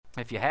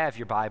If you have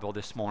your Bible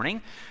this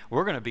morning,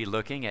 we're going to be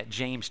looking at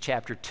James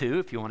chapter 2.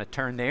 If you want to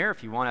turn there,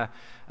 if you want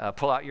to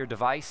pull out your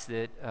device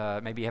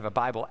that maybe you have a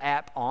Bible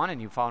app on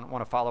and you want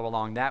to follow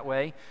along that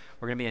way,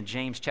 we're going to be in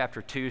James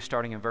chapter 2,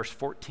 starting in verse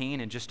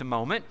 14 in just a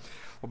moment.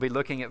 We'll be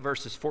looking at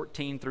verses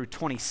 14 through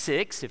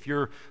 26. If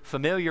you're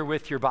familiar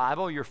with your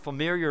Bible, you're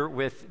familiar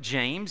with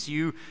James,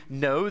 you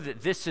know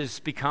that this has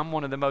become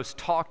one of the most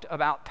talked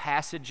about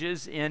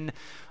passages in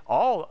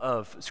all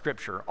of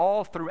Scripture,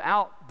 all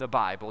throughout the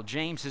Bible.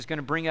 James is going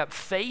to bring up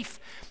faith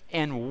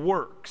and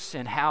works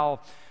and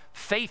how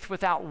faith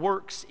without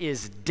works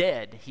is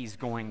dead, he's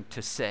going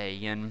to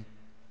say. And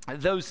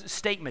those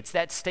statements,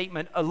 that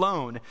statement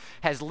alone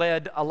has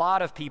led a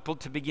lot of people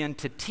to begin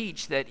to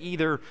teach that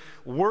either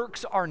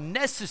works are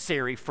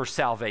necessary for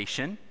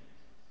salvation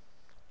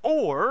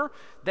or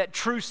that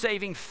true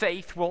saving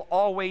faith will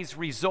always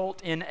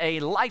result in a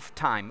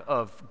lifetime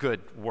of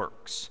good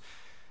works.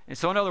 And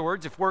so in other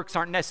words, if works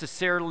aren't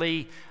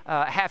necessarily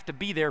have to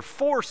be there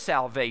for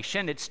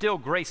salvation, it's still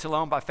grace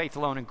alone, by faith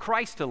alone, in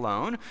Christ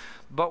alone.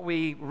 But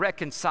we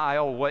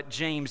reconcile what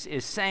James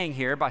is saying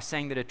here by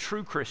saying that a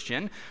true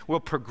Christian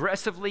will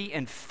progressively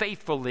and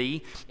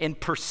faithfully and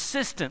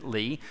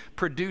persistently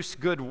produce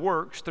good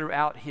works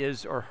throughout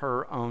his or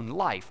her own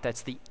life.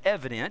 That's the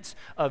evidence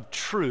of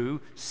true,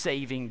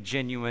 saving,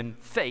 genuine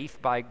faith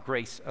by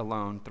grace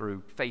alone,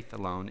 through faith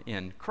alone,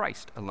 in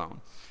Christ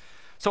alone.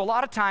 So a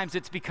lot of times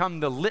it's become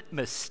the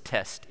litmus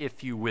test,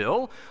 if you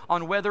will,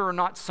 on whether or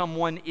not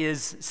someone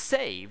is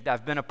saved.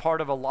 I've been a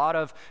part of a lot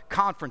of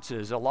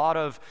conferences, a lot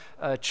of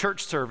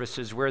church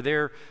services where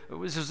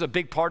this is a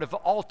big part of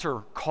altar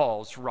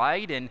calls,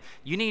 right? And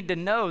you need to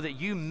know that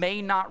you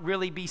may not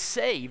really be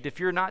saved if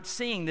you're not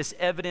seeing this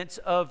evidence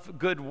of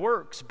good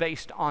works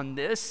based on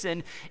this.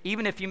 And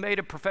even if you made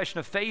a profession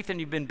of faith and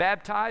you've been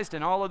baptized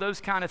and all of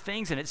those kind of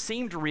things and it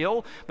seemed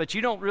real, but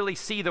you don't really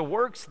see the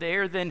works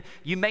there, then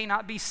you may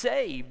not be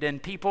saved.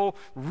 And people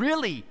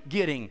really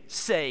getting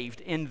saved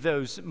in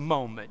those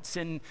moments.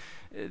 And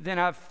then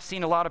I've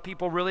seen a lot of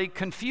people really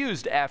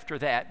confused after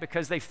that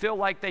because they feel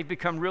like they've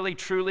become really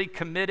truly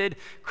committed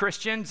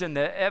Christians and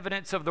the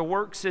evidence of the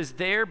works is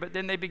there, but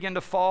then they begin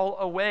to fall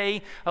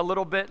away a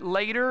little bit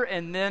later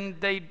and then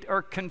they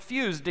are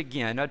confused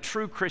again. A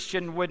true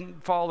Christian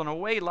wouldn't fall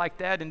away like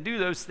that and do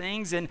those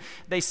things, and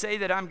they say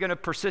that I'm going to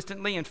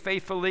persistently and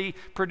faithfully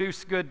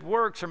produce good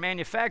works or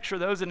manufacture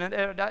those, and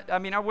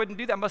I wouldn't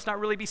do that. I must not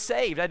really be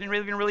saved. I didn't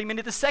really mean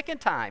it the second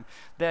time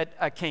that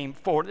I came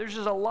forward. There's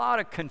just a lot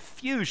of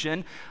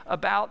confusion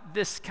about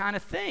this kind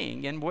of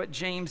thing and what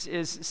James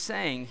is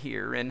saying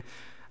here. And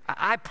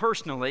I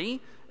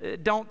personally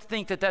don't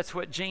think that that's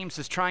what James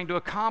is trying to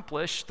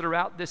accomplish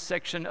throughout this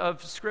section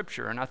of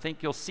Scripture. And I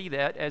think you'll see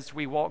that as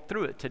we walk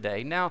through it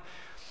today. Now,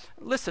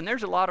 listen,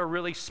 there's a lot of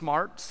really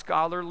smart,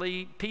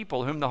 scholarly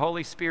people whom the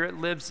Holy Spirit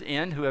lives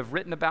in who have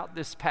written about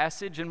this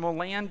passage and will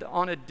land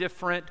on a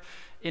different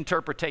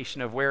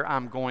interpretation of where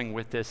I'm going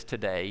with this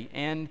today.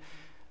 And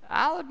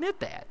I'll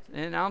admit that.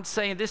 And I'm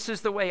saying this is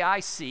the way I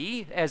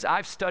see, as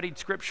I've studied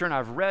Scripture and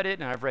I've read it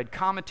and I've read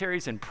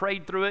commentaries and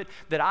prayed through it,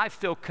 that I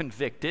feel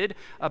convicted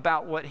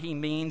about what he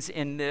means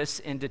in this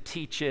and to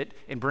teach it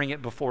and bring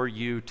it before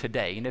you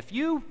today. And if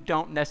you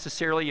don't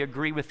necessarily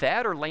agree with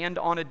that or land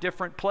on a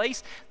different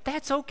place,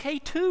 that's okay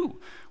too.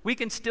 We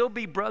can still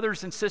be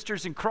brothers and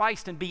sisters in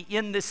Christ and be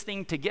in this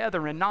thing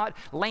together and not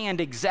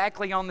land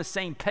exactly on the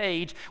same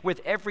page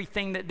with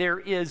everything that there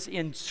is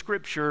in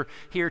Scripture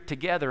here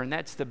together. And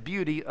that's the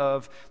beauty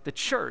of the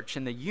church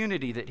and the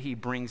unity that he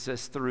brings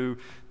us through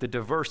the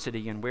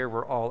diversity and where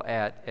we're all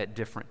at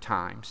different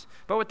times.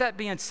 But with that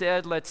being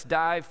said, let's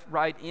dive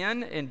right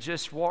in and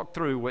just walk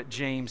through what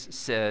James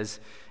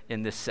says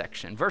in this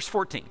section. Verse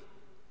 14.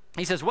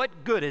 He says,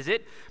 "What good is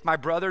it, my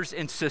brothers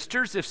and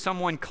sisters, if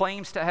someone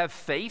claims to have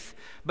faith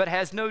but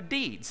has no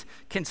deeds?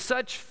 Can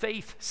such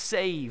faith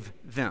save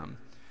them?"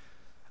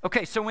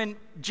 Okay, so when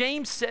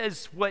James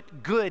says,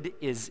 "What good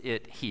is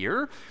it?"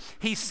 here,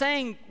 he's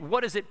saying,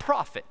 what does it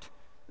profit?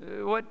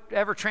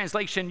 Whatever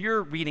translation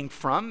you're reading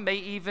from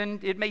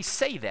it may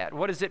say that.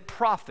 What does it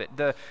profit?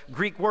 The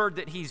Greek word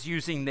that he's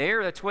using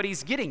there, that's what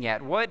he's getting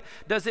at. What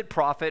does it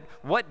profit?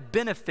 What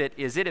benefit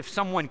is it if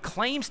someone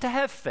claims to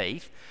have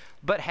faith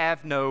but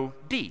have no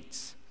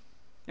deeds?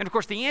 And of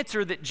course, the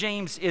answer that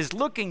James is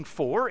looking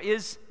for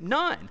is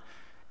none.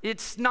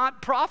 It's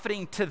not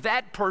profiting to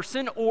that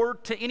person or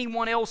to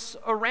anyone else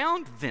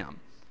around them.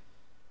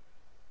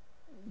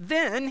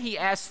 Then he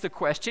asks the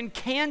question,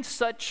 can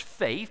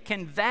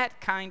that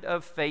kind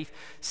of faith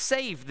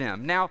save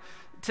them? Now,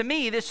 to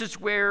me, this is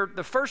where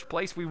the first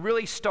place we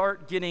really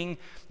start getting,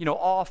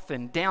 off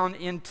and down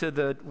into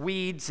the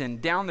weeds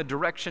and down the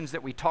directions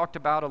that we talked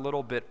about a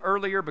little bit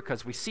earlier,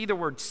 because we see the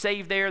word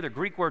save there, the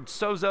Greek word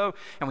sozo,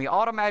 and we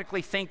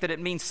automatically think that it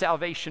means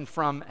salvation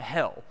from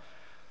hell.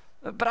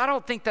 But I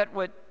don't think that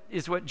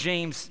is what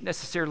James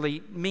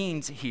necessarily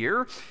means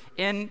here.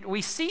 And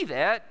we see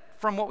that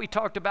from what we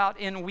talked about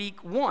in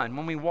week 1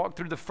 when we walked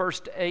through the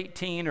first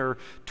 18 or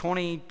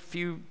 20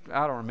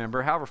 I don't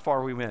remember, however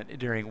far we went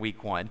during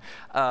week 1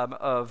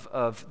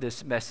 of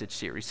this message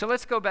series. So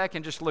let's go back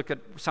and just look at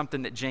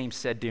something that James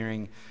said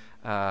during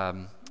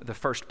the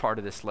first part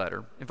of this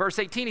letter. In verse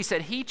 18, he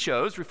said, he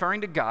chose,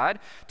 referring to God,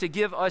 to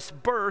give us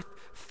birth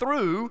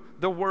through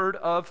the word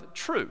of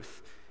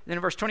truth. Then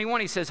in verse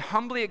 21, he says,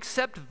 humbly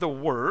accept the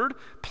word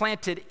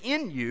planted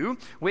in you,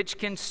 which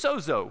can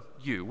sozo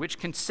you, which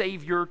can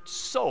save your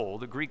soul.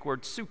 The Greek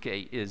word suke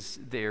is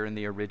there in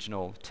the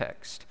original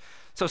text.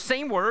 So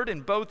same word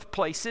in both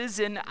places,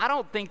 and I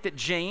don't think that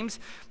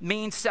James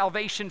means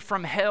salvation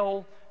from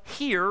hell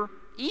here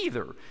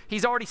either.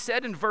 He's already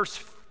said in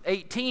verse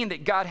 18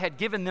 that God had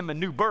given them a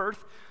new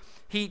birth.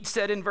 He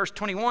said in verse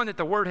 21 that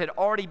the word had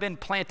already been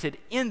planted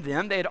in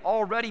them. They had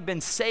already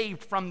been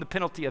saved from the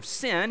penalty of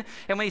sin.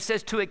 And when he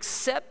says to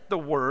accept the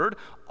word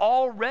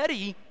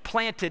already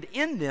planted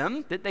in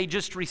them that they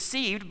just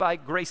received by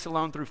grace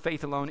alone, through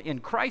faith alone, in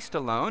Christ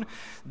alone,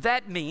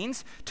 that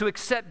means to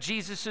accept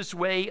Jesus'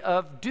 way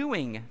of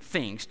doing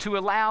things, to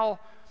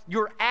allow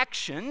your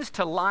actions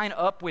to line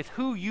up with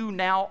who you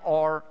now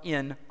are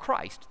in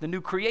Christ, the new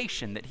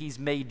creation that he's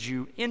made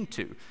you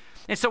into.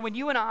 And so when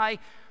you and I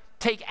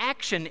take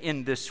action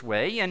in this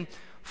way and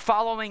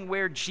following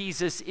where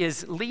Jesus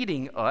is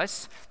leading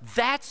us,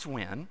 that's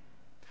when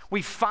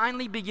we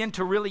finally begin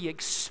to really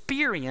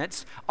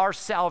experience our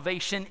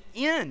salvation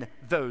in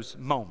those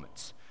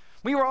moments.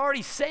 We were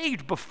already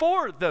saved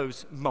before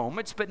those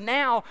moments, but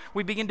now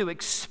we begin to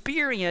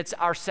experience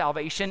our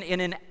salvation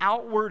in an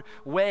outward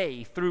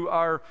way through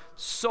our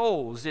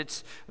souls.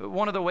 It's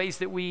one of the ways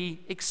that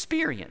we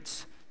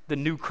experience the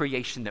new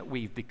creation that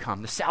we've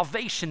become, the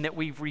salvation that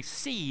we've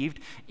received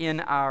in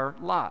our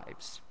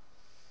lives.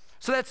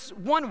 So that's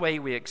one way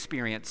we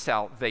experience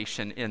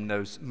salvation in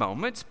those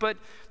moments, but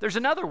there's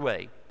another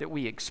way that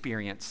we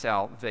experience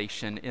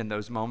salvation in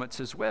those moments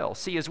as well.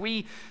 See, as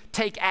we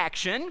take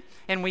action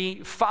and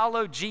we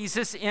follow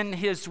Jesus in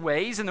his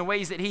ways and the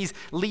ways that he's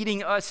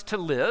leading us to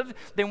live,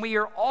 then we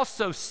are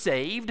also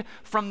saved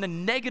from the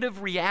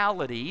negative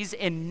realities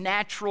and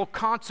natural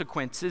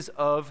consequences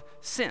of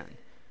sin.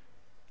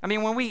 I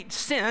mean, when we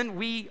sin,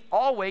 we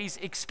always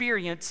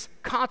experience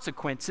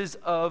consequences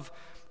of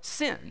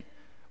sin.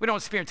 We don't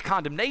experience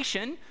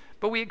condemnation,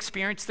 but we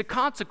experience the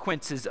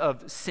consequences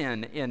of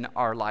sin in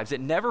our lives.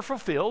 It never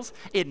fulfills.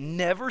 It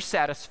never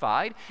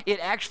satisfies. It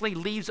actually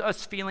leaves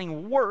us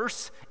feeling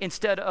worse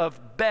instead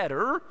of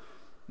better.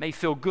 May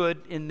feel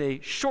good in the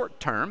short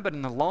term, but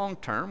in the long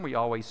term, we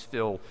always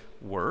feel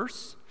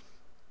worse.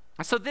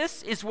 So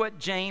this is what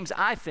James,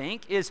 I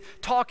think, is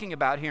talking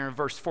about here in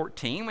verse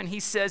 14 when he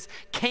says,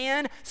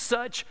 can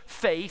such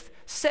faith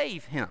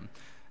save him?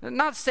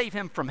 Not save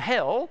him from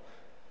hell,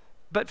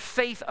 but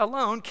faith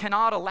alone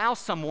cannot allow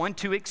someone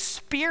to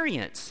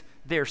experience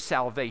their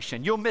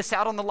salvation. You'll miss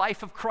out on the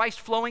life of Christ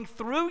flowing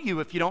through you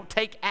if you don't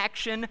take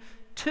action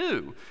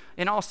too.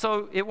 And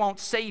also, it won't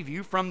save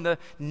you from the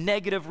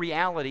negative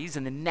realities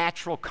and the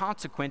natural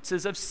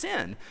consequences of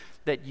sin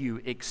that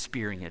you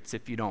experience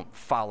if you don't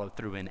follow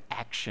through in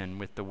action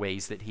with the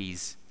ways that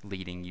he's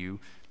leading you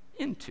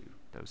into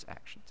those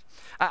actions.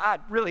 I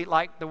really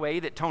like the way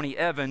that Tony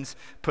Evans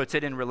puts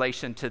it in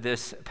relation to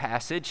this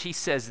passage. He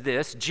says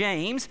this: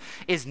 James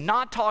is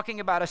not talking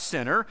about a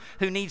sinner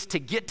who needs to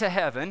get to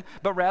heaven,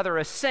 but rather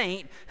a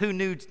saint who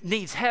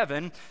needs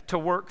heaven to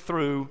work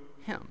through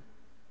him.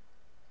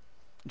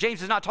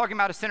 James is not talking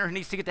about a sinner who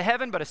needs to get to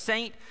heaven, but a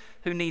saint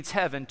who needs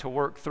heaven to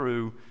work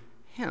through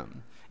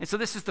him. And so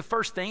this is the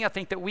first thing I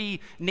think that we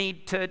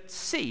need to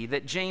see,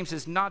 that James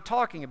is not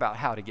talking about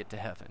how to get to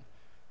heaven.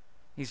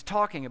 He's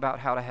talking about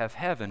how to have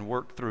heaven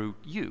work through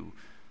you,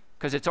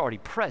 because it's already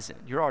present.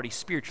 You're already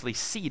spiritually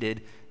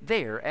seated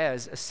there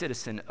as a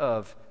citizen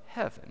of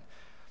heaven.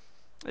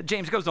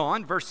 James goes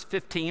on, verse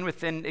 15,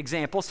 with an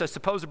example, says,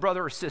 suppose a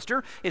brother or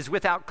sister is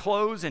without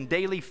clothes and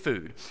daily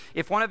food.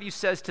 If one of you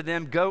says to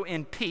them, go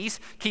in peace,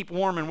 keep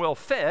warm and well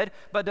fed,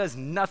 but does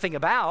nothing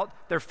about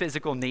their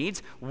physical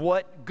needs,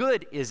 what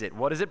good is it?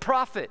 What does it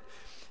profit?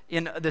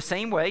 In the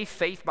same way,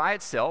 faith by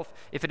itself,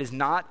 if it is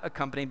not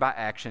accompanied by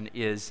action,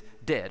 is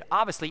dead.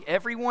 Obviously,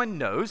 everyone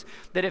knows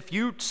that if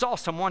you saw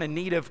someone in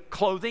need of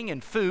clothing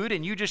and food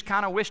and you just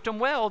kind of wished them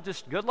well,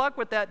 just good luck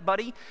with that,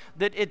 buddy,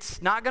 that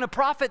it's not going to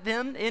profit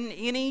them in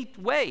any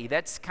way.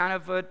 That's kind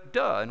of a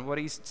duh in what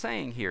he's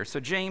saying here. So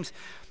James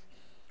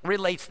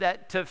relates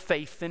that to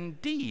faith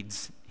and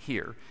deeds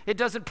here. It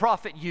doesn't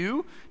profit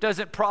you,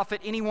 doesn't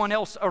profit anyone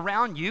else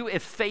around you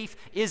if faith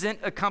isn't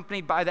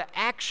accompanied by the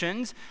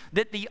actions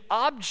that the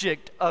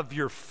object of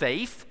your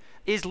faith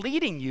is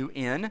leading you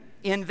in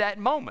that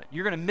moment.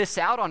 You're going to miss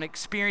out on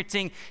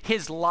experiencing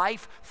his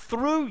life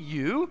through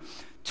you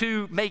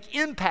to make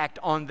impact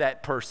on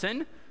that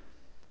person.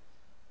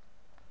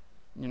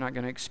 You're not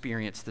going to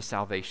experience the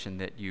salvation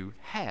that you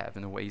have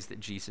in the ways that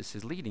Jesus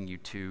is leading you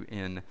to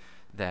in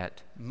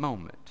that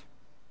moment.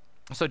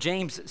 So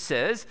James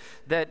says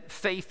that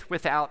faith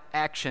without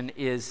action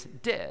is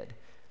dead.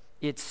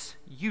 It's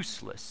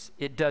useless.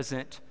 It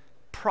doesn't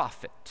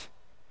profit.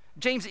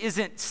 James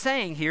isn't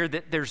saying here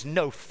that there's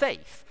no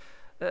faith.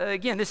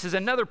 Again, this is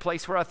another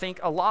place where I think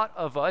a lot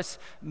of us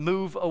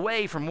move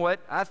away from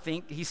what I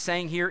think he's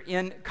saying here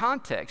in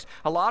context.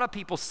 A lot of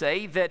people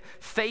say that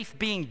faith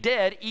being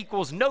dead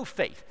equals no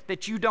faith,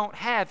 that you don't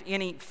have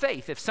any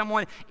faith. If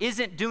someone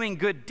isn't doing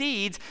good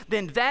deeds,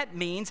 then that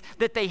means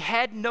that they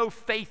had no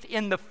faith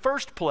in the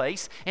first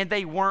place and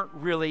they weren't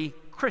really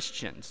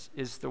Christians,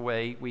 is the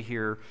way we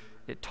hear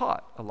it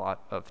taught a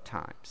lot of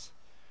times.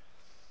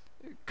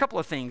 A couple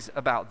of things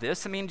about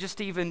this.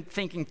 Just even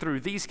thinking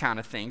through these kind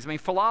of things.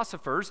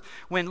 Philosophers,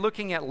 when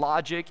looking at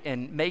logic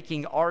and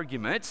making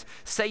arguments,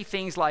 say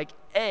things like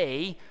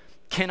A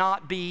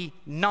cannot be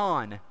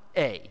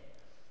non-A.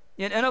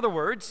 In other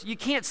words, you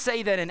can't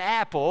say that an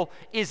apple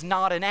is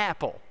not an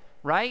apple,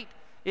 right?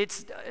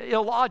 It's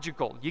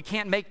illogical. You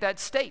can't make that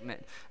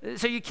statement.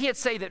 So you can't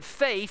say that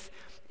faith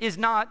is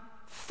not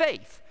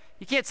faith.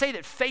 You can't say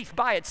that faith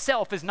by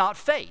itself is not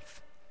faith.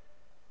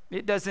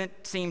 It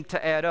doesn't seem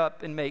to add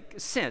up and make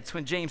sense.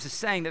 When James is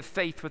saying that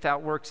faith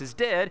without works is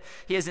dead,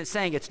 he isn't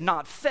saying it's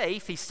not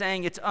faith, he's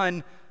saying it's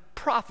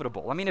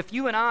unprofitable. If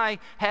you and I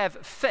have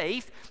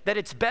faith that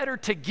it's better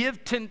to give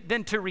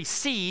than to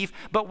receive,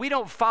 but we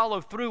don't follow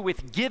through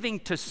with giving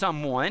to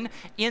someone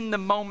in the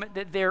moment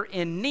that they're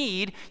in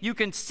need, you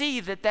can see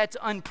that that's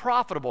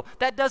unprofitable.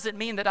 That doesn't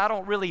mean that I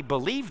don't really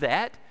believe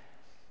that.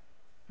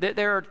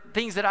 There are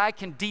things that I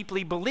can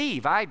deeply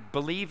believe. I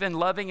believe in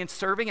loving and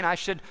serving, and I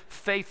should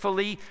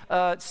faithfully,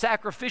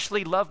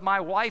 sacrificially love my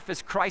wife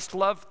as Christ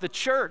loved the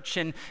church.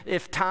 And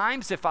if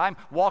I'm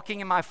walking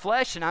in my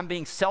flesh and I'm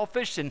being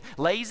selfish and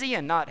lazy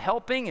and not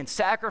helping and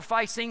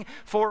sacrificing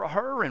for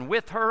her and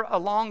with her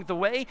along the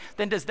way,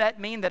 then does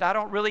that mean that I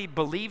don't really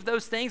believe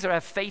those things or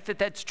have faith that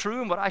that's true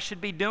and what I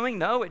should be doing?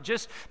 No, it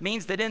just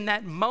means that in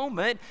that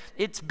moment,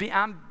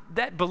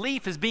 that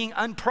belief is being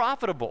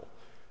unprofitable.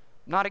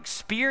 Not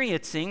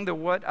experiencing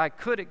what I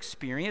could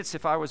experience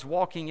if I was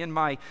walking in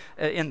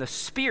the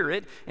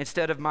Spirit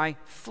instead of my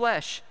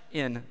flesh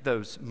in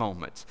those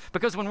moments.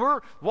 Because when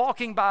we're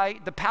walking by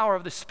the power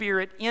of the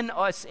Spirit in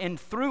us and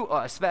through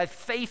us, by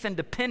faith and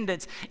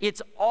dependence,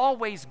 it's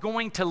always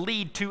going to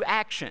lead to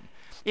action.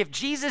 If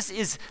Jesus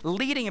is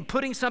leading and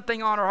putting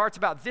something on our hearts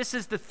about this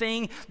is the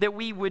thing that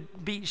we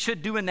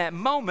should do in that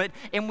moment,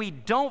 and we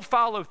don't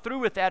follow through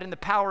with that in the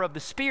power of the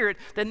Spirit,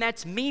 then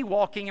that's me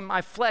walking in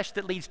my flesh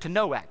that leads to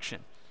no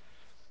action.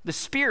 The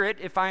Spirit,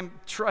 if I'm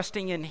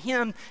trusting in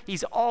Him,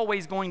 He's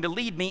always going to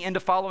lead me into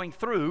following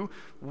through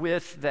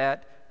with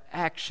that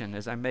action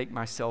as I make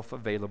myself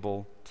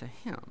available to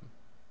Him.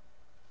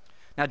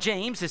 Now,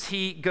 James, as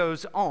he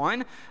goes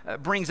on,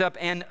 brings up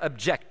an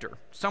objector,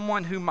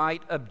 someone who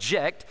might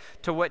object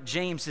to what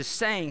James is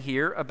saying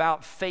here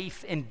about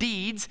faith and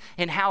deeds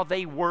and how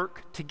they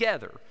work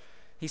together.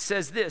 He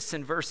says this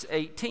in verse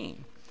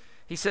 18.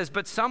 He says,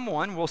 "But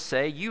someone will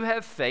say, 'You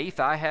have faith,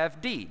 I have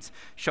deeds.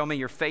 Show me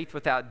your faith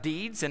without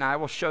deeds, and I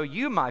will show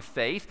you my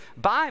faith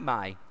by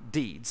my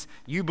deeds.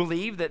 You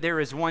believe that there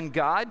is one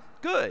God?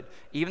 Good.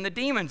 Even the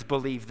demons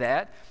believe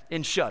that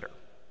and shudder.'"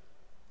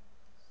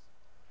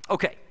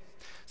 Okay.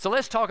 So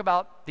let's talk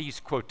about these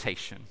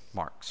quotation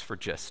marks for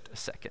just a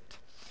second.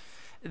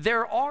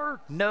 There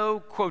are no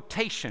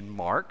quotation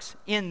marks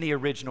in the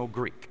original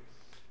Greek.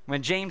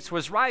 When James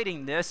was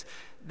writing this,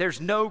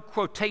 there's no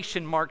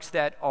quotation marks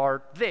that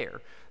are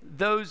there.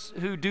 Those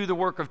who do the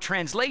work of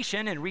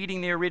translation and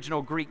reading the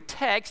original Greek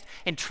text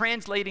and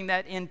translating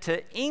that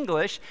into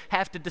English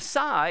have to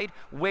decide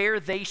where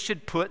they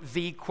should put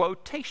the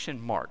quotation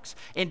marks.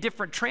 And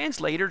different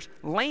translators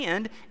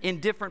land in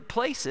different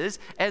places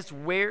as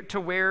where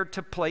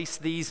to place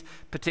these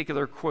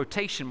particular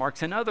quotation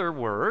marks. In other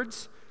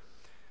words,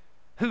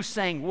 who's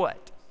saying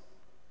what?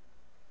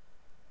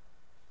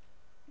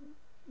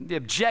 The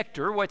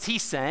objector, what's he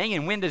saying,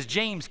 and when does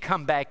James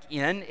come back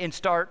in and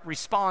start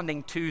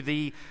responding to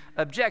the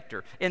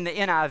objector? In the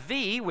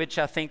NIV, which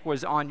I think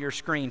was on your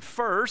screen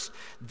first,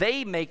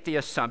 they make the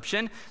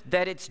assumption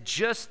that it's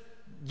just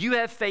you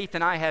have faith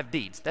and I have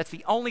deeds. That's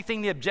the only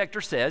thing the objector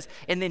says.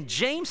 And then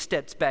James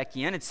steps back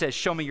in and says,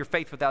 "Show me your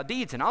faith without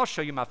deeds, and I'll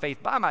show you my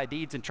faith by my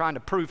deeds," and trying to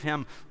prove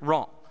him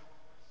wrong.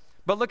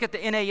 But look at the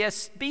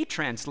NASB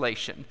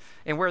translation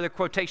and where the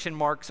quotation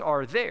marks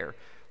are there.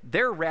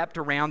 They're wrapped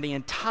around the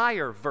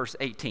entire verse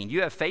 18.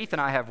 "You have faith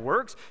and I have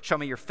works. Show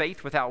me your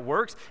faith without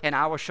works, and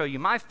I will show you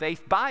my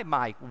faith by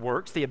my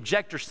works." The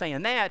objector's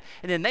saying that,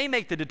 and then they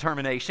make the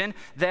determination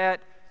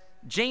that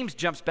James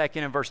jumps back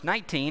in verse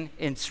 19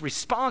 and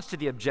responds to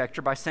the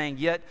objector by saying,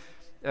 "Yet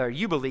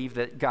you believe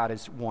that God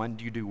is one,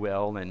 you do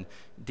well, and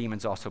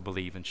demons also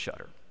believe and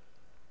shudder."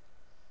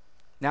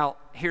 Now,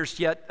 here's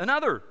yet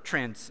another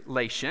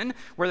translation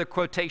where the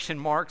quotation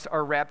marks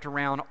are wrapped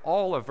around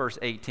all of verse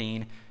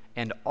 18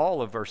 and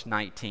all of verse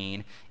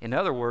 19. In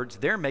other words,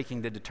 they're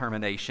making the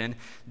determination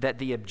that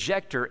the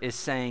objector is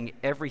saying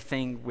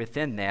everything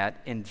within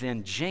that, and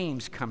then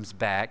James comes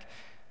back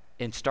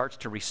and starts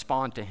to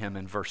respond to him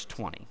in verse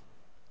 20.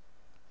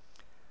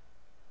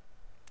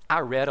 I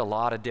read a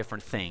lot of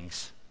different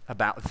things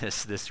about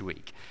this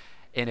week,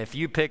 And if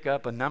you pick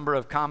up a number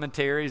of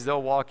commentaries,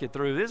 they'll walk you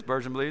through this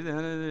version believes,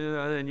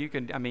 and you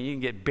can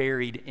get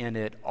buried in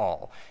it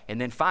all. And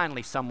then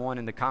finally, someone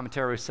in the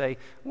commentary will say,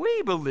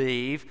 we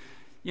believe,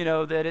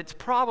 that it's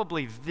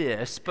probably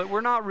this, but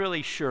we're not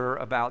really sure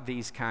about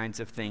these kinds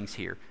of things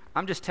here.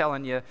 I'm just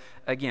telling you,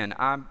 again,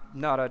 I'm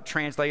not a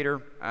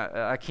translator.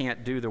 I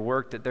can't do the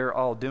work that they're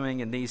all doing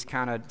in these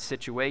kind of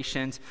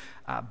situations.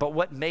 But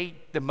what made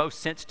the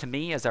most sense to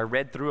me as I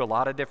read through a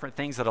lot of different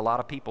things that a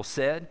lot of people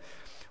said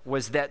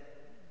was that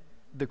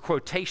the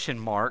quotation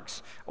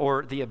marks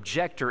or the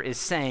objector is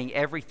saying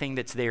everything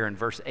that's there in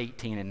verse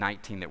 18 and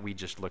 19 that we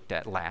just looked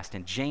at last.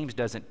 And James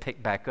doesn't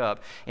pick back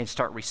up and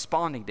start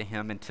responding to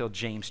him until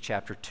James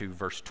chapter 2,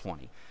 verse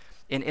 20.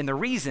 And the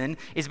reason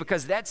is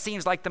because that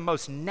seems like the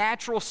most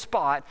natural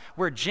spot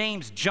where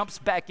James jumps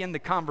back in the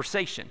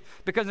conversation.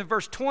 Because in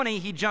verse 20,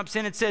 he jumps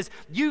in and says,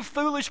 you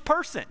foolish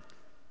person.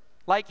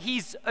 Like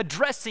he's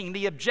addressing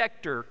the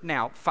objector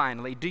now,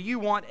 finally. Do you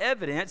want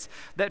evidence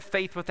that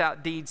faith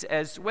without deeds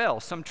as well?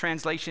 Some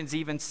translations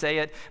even say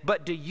it,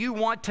 but do you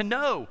want to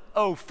know,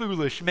 oh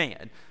foolish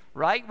man?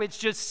 Right? Which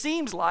just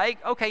seems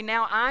like, okay,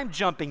 now I'm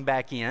jumping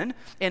back in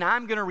and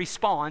I'm going to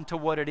respond to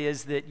what it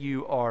is that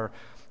you are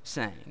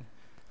saying.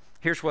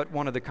 Here's what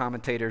one of the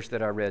commentators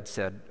that I read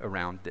said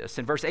around this.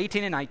 In verse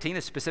 18 and 19,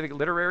 the specific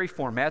literary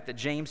format that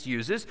James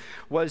uses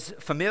was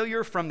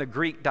familiar from the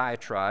Greek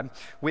diatribe,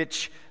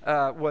 which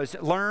was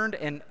a learned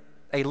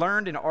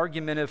and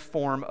argumentative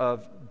form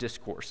of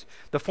discourse.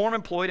 The form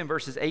employed in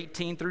verses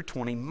 18 through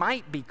 20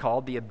 might be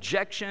called the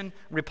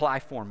objection-reply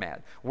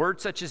format.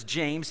 Words such as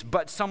James,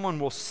 but someone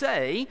will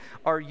say,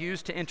 are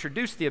used to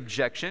introduce the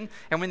objection,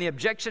 and when the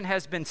objection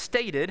has been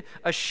stated,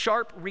 a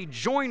sharp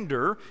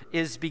rejoinder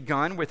is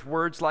begun with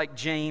words like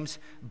James,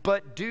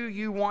 but do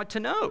you want to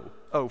know,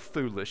 oh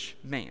foolish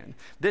man?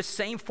 This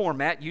same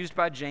format used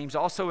by James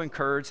also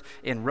occurs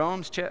in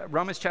Romans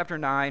chapter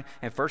 9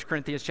 and 1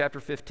 Corinthians chapter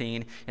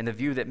 15, and the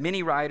view that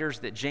many writers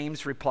that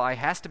James' reply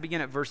has to begin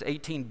at verse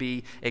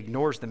 18b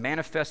ignores the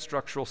manifest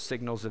structural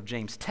signals of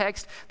James'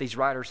 text. These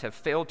writers have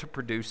failed to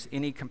produce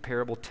any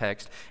comparable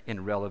text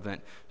in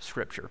relevant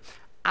scripture.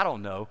 I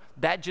don't know.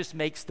 That just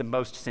makes the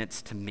most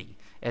sense to me.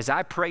 As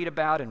I prayed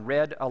about and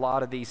read a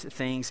lot of these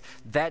things,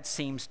 that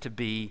seems to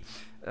be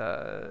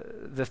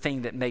the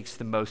thing that makes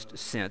the most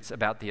sense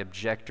about the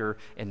objector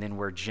and then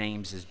where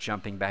James is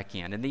jumping back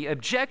in. And the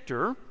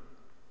objector,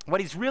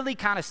 what he's really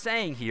kind of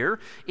saying here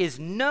is,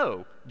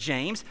 no,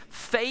 James,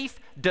 faith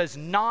does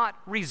not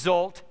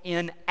result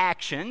in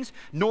actions,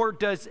 nor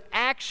do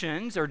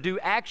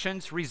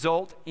actions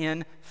result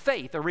in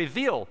faith or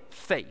reveal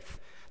faith.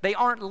 They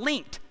aren't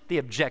linked, the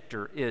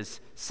objector is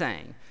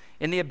saying.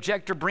 And the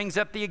objector brings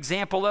up the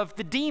example of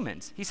the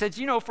demons. He says,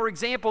 for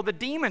example, the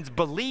demons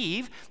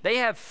believe, they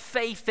have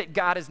faith that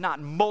God is not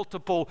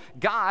multiple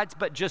gods,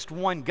 but just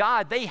one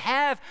God. They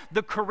have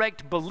the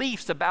correct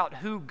beliefs about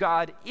who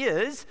God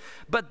is,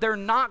 but they're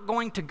not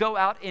going to go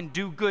out and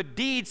do good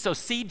deeds. So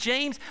see,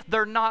 James,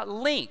 they're not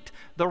linked.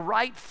 The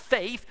right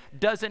faith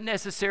doesn't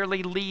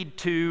necessarily lead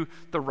to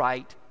the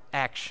right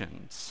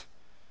actions.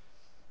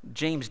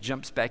 James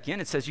jumps back in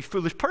and says, you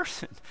foolish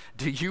person,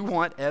 do you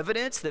want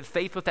evidence that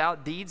faith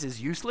without deeds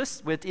is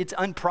useless, it's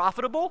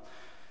unprofitable?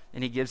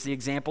 And he gives the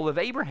example of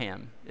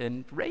Abraham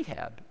and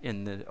Rahab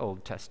in the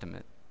Old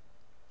Testament.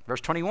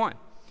 Verse 21,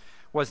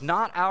 was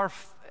not our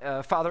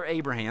father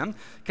Abraham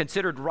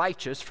considered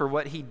righteous for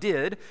what he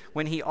did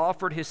when he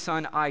offered his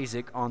son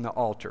Isaac on the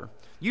altar?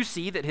 You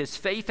see that his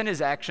faith and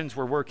his actions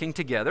were working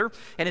together,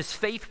 and his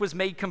faith was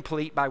made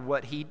complete by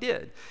what he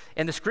did.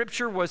 And the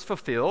scripture was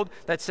fulfilled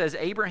that says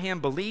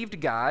Abraham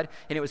believed God,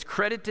 and it was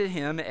credited to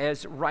him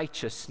as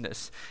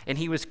righteousness, and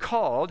he was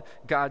called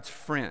God's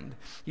friend.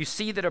 You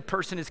see that a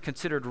person is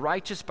considered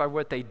righteous by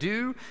what they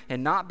do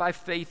and not by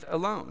faith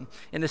alone.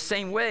 In the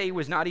same way,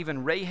 was not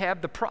even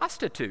Rahab the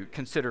prostitute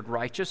considered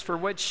righteous for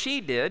what she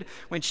did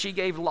when she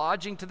gave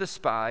lodging to the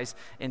spies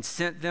and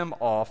sent them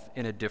off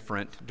in a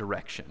different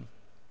direction.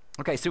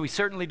 Okay, so we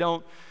certainly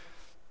don't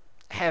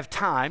have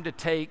time to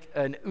take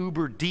an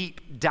uber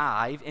deep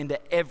dive into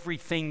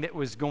everything that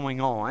was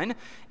going on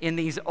in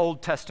these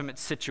Old Testament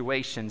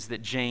situations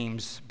that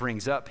James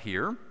brings up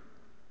here.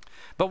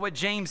 But what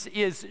James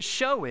is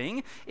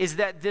showing is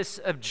that this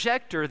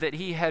objector that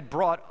he had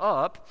brought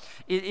up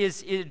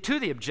is to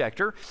the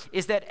objector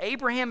is that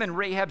Abraham and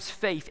Rahab's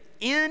faith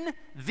in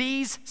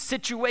these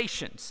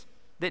situations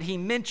that he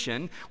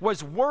mentioned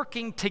was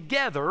working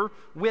together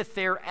with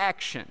their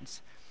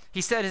actions. He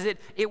said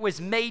it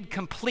was made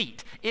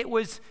complete. It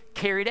was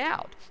carried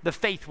out. The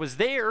faith was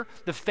there.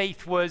 The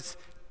faith was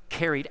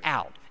carried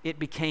out. It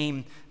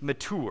became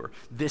mature.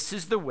 This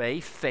is the way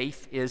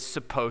faith is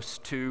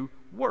supposed to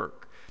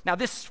work. Now,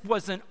 this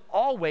wasn't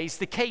always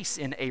the case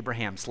in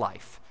Abraham's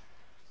life.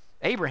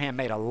 Abraham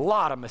made a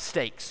lot of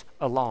mistakes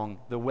along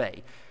the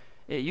way.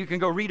 You can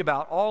go read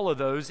about all of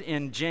those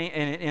in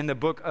the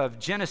book of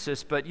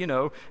Genesis, but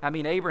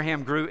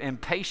Abraham grew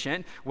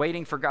impatient,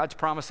 waiting for God's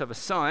promise of a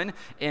son,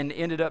 and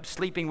ended up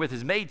sleeping with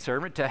his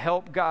maidservant to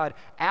help God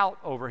out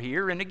over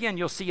here. And again,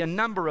 you'll see a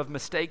number of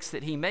mistakes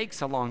that he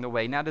makes along the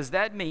way. Now, does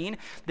that mean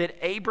that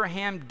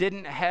Abraham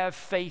didn't have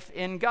faith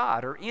in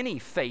God or any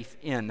faith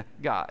in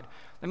God?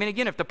 I mean,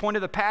 again, if the point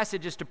of the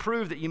passage is to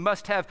prove that you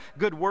must have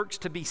good works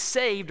to be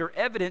saved or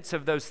evidence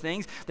of those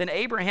things, then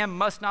Abraham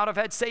must not have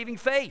had saving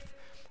faith.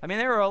 I mean,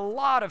 there are a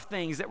lot of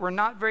things that were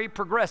not very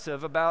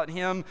progressive about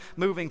him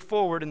moving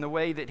forward in the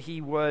way that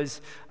he was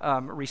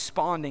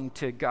responding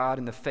to God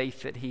and the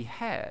faith that he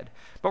had.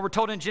 But we're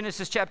told in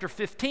Genesis chapter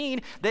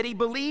 15 that he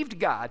believed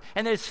God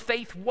and that his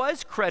faith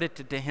was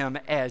credited to him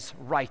as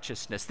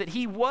righteousness, that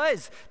he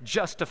was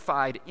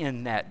justified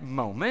in that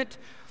moment.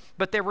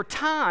 But there were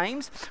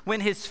times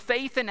when his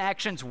faith and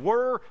actions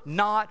were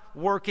not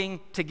working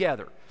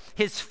together.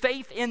 His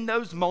faith in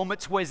those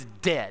moments was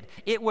dead.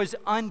 It was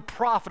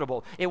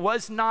unprofitable.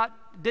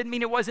 Didn't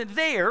mean it wasn't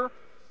there.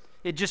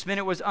 It just meant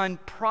it was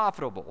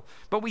unprofitable.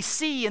 But we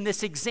see in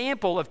this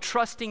example of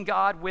trusting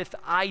God with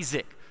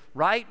Isaac,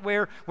 right?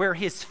 Where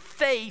his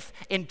faith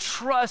and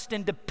trust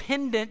and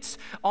dependence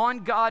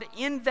on God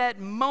in that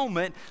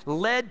moment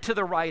led to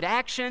the right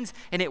actions,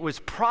 and it was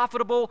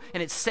profitable,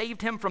 and it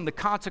saved him from the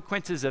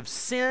consequences of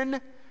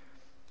sin,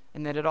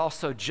 and that it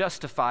also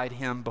justified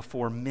him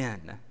before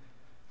men.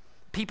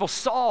 People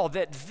saw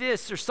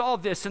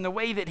this in the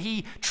way that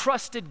he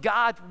trusted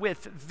God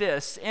with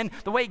this, and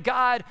the way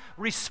God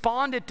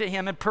responded to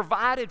him and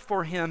provided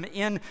for him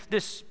in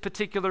this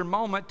particular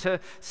moment to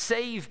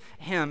save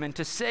him and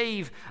to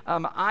save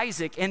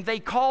Isaac. And they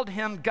called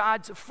him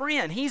God's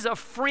friend. He's a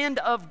friend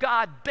of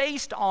God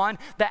based on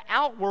the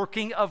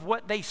outworking of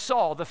what they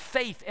saw, the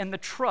faith and the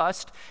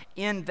trust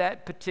in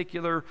that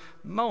particular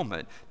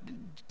moment.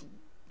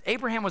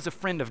 Abraham was a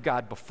friend of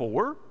God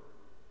before.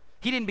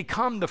 He didn't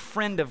become the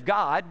friend of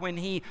God when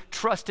he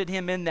trusted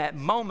him in that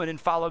moment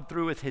and followed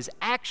through with his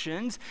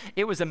actions.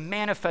 It was a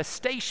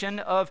manifestation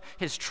of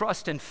his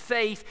trust and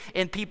faith,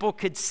 and people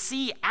could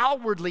see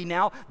outwardly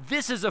now,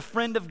 this is a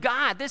friend of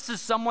God. This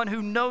is someone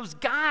who knows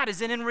God,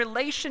 is in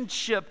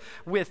relationship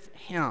with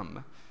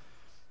him.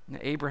 And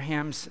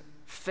Abraham's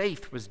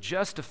faith was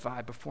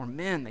justified before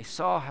men. They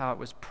saw how it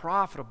was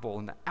profitable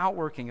in the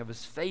outworking of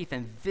his faith,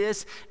 and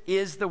this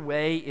is the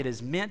way it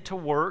is meant to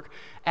work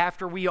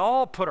after we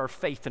all put our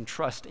faith and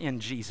trust in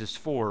Jesus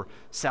for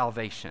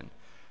salvation.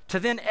 To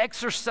then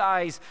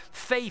exercise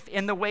faith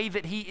in the way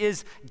that he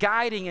is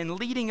guiding and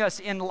leading us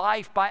in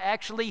life by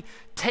actually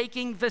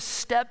taking the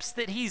steps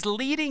that he's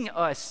leading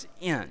us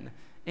in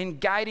and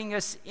guiding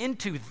us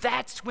into.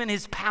 That's when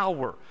his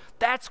power,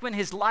 that's when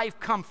his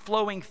life comes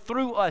flowing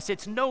through us.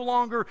 It's no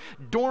longer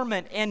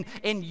dormant and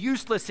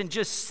useless and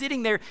just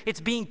sitting there. It's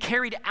being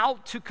carried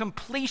out to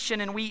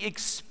completion, and we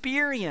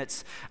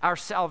experience our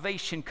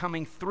salvation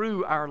coming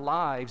through our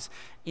lives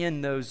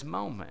in those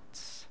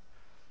moments.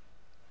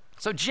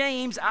 So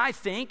James, I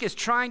think, is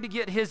trying to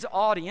get his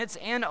audience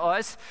and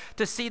us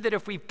to see that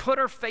if we put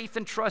our faith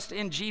and trust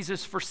in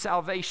Jesus for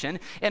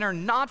salvation and are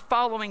not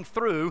following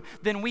through,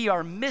 then we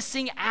are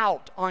missing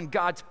out on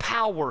God's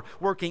power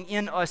working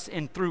in us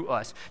and through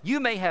us. You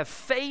may have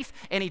faith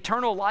and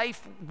eternal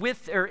life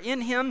with or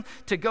in him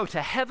to go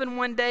to heaven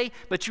one day,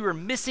 but you are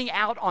missing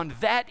out on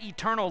that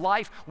eternal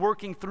life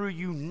working through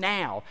you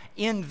now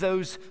in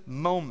those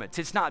moments.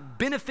 It's not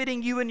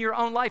benefiting you in your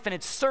own life, and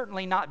it's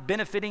certainly not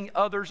benefiting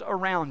others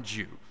around you.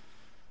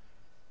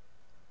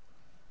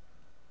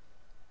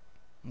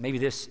 Maybe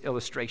this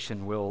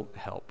illustration will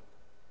help.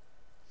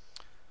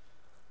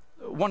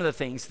 One of the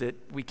things that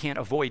we can't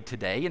avoid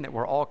today and that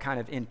we're all kind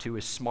of into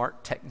is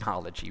smart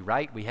technology,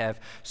 right? We have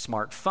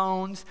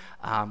smartphones,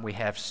 we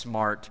have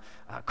smart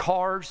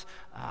cars,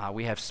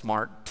 we have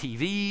smart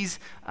TVs,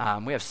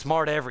 we have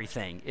smart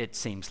everything, it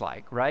seems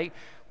like, right?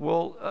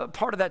 Well,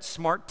 part of that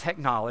smart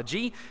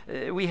technology,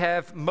 we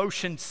have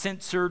motion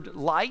censored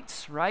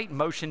lights, right?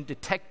 Motion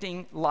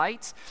detecting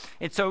lights.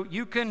 And so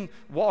you can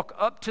walk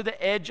up to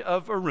the edge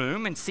of a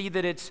room and see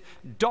that it's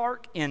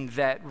dark in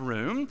that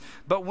room.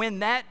 But when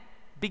that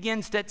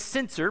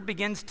sensor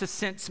begins to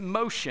sense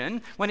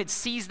motion, when it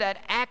sees that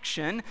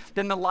action,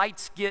 then the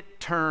lights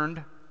get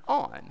turned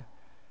on.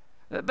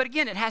 But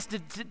again, it has to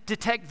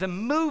detect the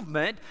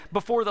movement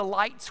before the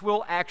lights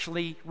will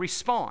actually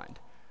respond.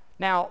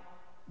 Now,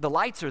 the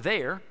lights are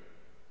there.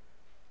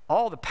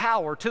 All the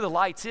power to the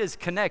lights is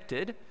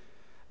connected.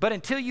 But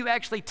until you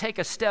actually take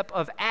a step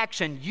of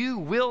action, you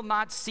will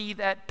not see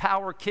that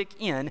power kick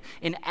in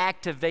and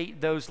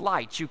activate those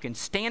lights. You can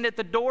stand at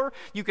the door.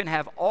 You can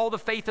have all the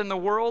faith in the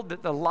world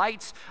that the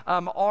lights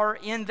are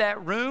in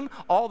that room,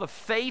 all the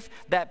faith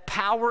that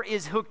power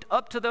is hooked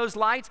up to those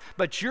lights,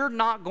 but you're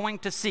not going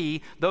to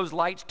see those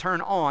lights turn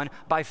on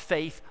by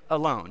faith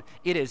alone.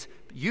 It is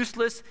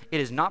useless. It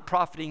is not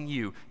profiting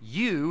you.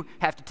 You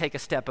have to take a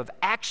step of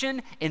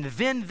action, and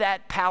then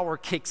that power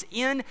kicks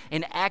in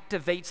and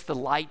activates the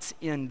lights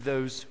in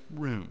those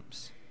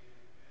rooms.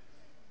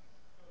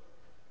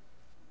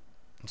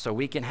 So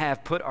we can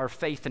have put our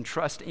faith and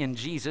trust in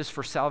Jesus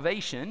for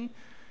salvation,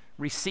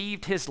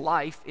 received his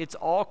life. It's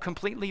all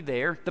completely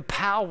there. The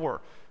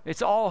power,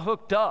 it's all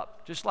hooked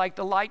up, just like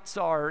the lights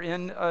are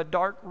in a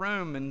dark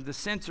room and the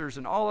sensors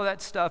and all of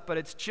that stuff, but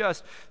it's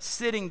just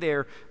sitting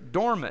there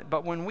dormant.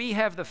 But when we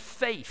have the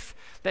faith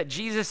that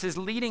Jesus is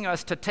leading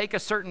us to take a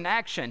certain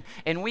action,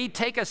 and we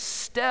take a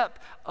step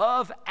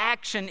of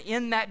action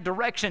in that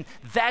direction,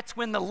 that's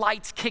when the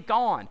lights kick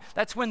on.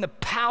 That's when the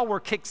power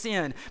kicks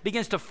in,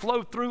 begins to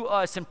flow through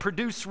us and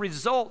produce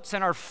results,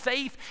 and our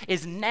faith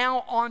is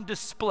now on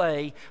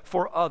display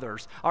for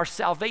others. Our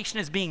salvation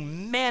is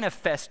being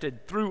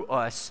manifested through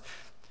us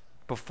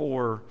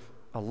before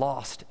a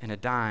lost and a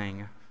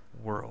dying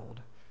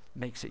world.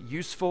 Makes it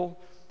useful,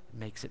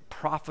 makes it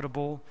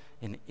profitable,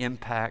 and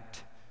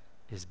impact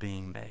is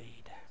being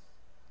made.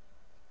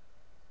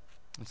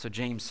 And so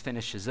James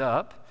finishes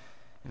up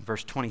in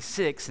verse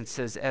 26 and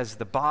says, as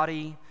the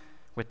body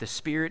with the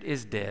spirit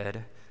is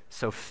dead,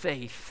 so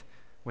faith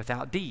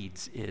without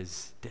deeds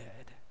is dead.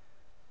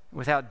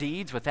 Without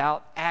deeds,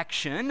 without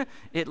action,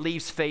 it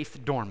leaves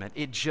faith dormant.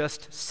 It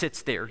just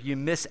sits there. You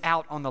miss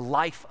out on the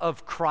life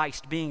of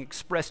Christ being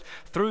expressed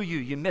through you.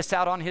 You miss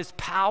out on his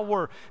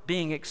power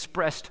being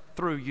expressed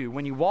through you.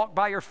 When you walk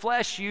by your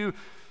flesh, you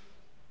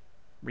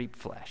reap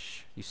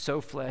flesh. You sow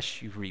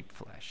flesh, you reap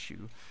flesh.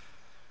 You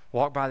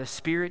walk by the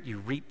Spirit, you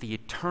reap the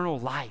eternal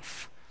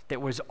life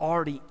that was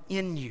already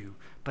in you,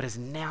 but is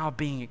now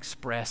being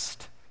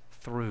expressed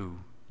through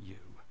you.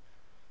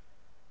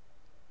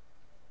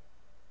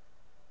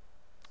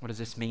 What does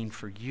this mean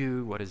for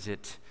you? What does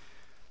it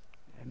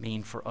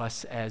mean for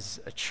us as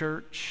a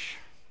church?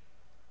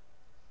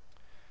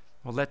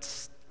 Well,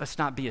 let's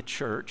not be a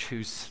church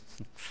who's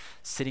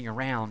sitting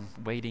around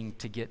waiting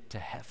to get to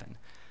heaven.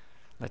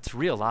 Let's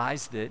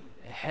realize that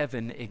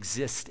heaven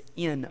exists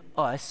in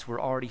us.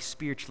 We're already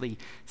spiritually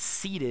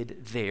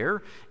seated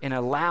there, and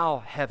allow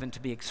heaven to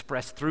be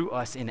expressed through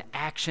us in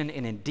action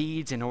and in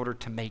deeds in order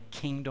to make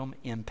kingdom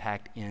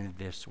impact in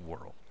this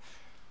world.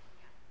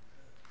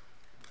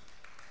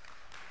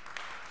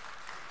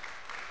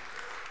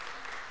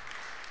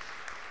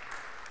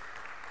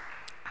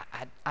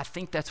 I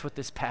think that's what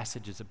this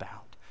passage is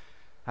about.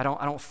 I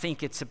don't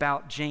think it's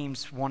about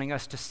James wanting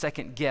us to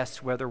second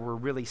guess whether we're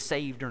really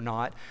saved or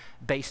not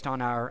based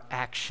on our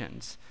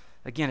actions.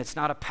 Again, it's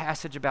not a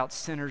passage about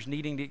sinners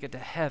needing to get to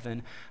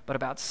heaven, but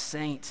about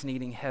saints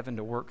needing heaven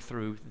to work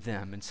through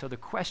them. And so the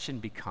question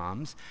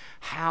becomes,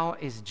 how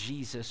is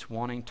Jesus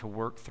wanting to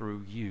work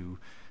through you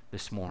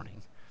this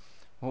morning?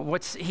 Well,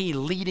 what's he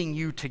leading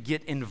you to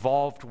get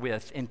involved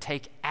with and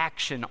take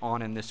action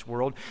on in this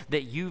world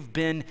that you've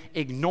been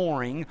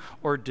ignoring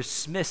or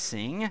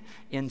dismissing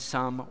in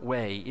some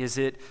way? Is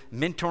it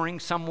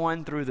mentoring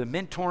someone through the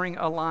Mentoring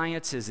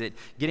Alliance? Is it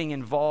getting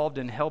involved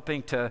in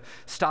helping to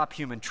stop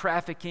human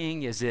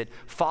trafficking? Is it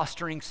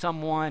fostering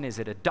someone? Is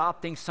it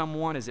adopting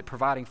someone? Is it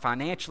providing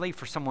financially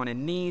for someone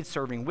in need,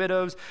 serving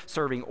widows,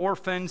 serving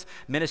orphans,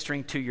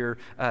 ministering to your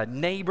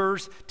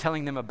neighbors,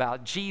 telling them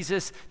about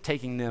Jesus,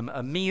 taking them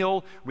a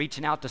meal,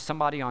 reaching out to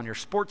somebody on your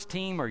sports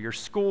team or your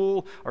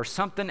school or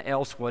something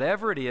else,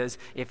 whatever it is?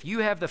 If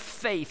you have the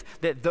faith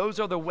that those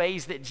are the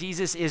ways that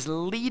Jesus is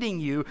leading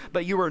you,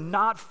 but you are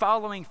not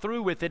following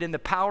through with it in the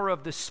power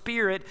of the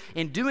Spirit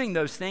in doing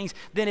those things,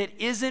 then it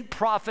isn't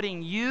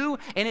profiting you,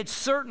 and it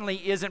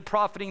certainly isn't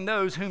profiting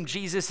those whom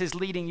Jesus is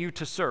leading you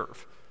to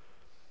serve.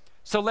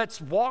 So let's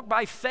walk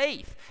by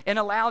faith and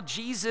allow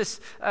Jesus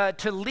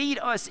to lead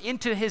us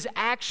into his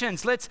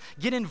actions. Let's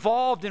get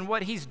involved in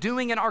what he's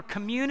doing in our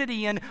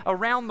community and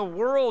around the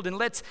world, and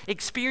let's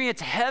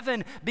experience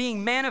heaven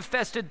being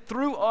manifested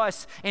through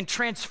us and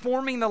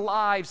transforming the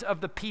lives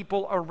of the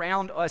people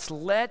around us.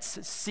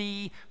 Let's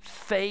see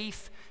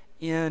faith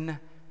in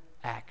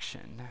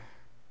action.